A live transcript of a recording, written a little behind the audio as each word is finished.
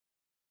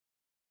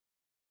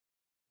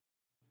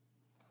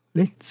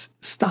Let's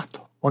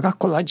start 我が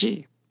子ラ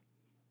ジ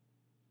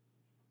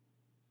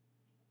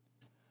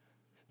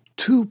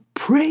To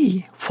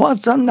pray for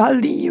the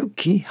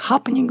Nariyuki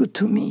happening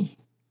to me,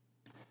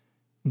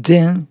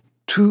 then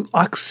to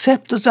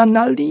accept the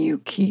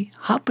Nariyuki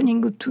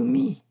happening to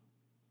me.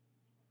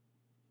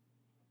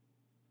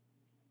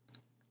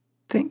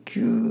 Thank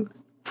you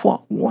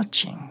for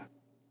watching.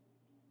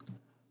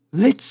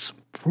 Let's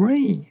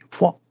pray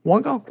for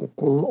我が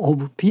心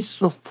of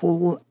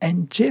peaceful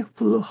and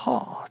cheerful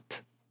heart.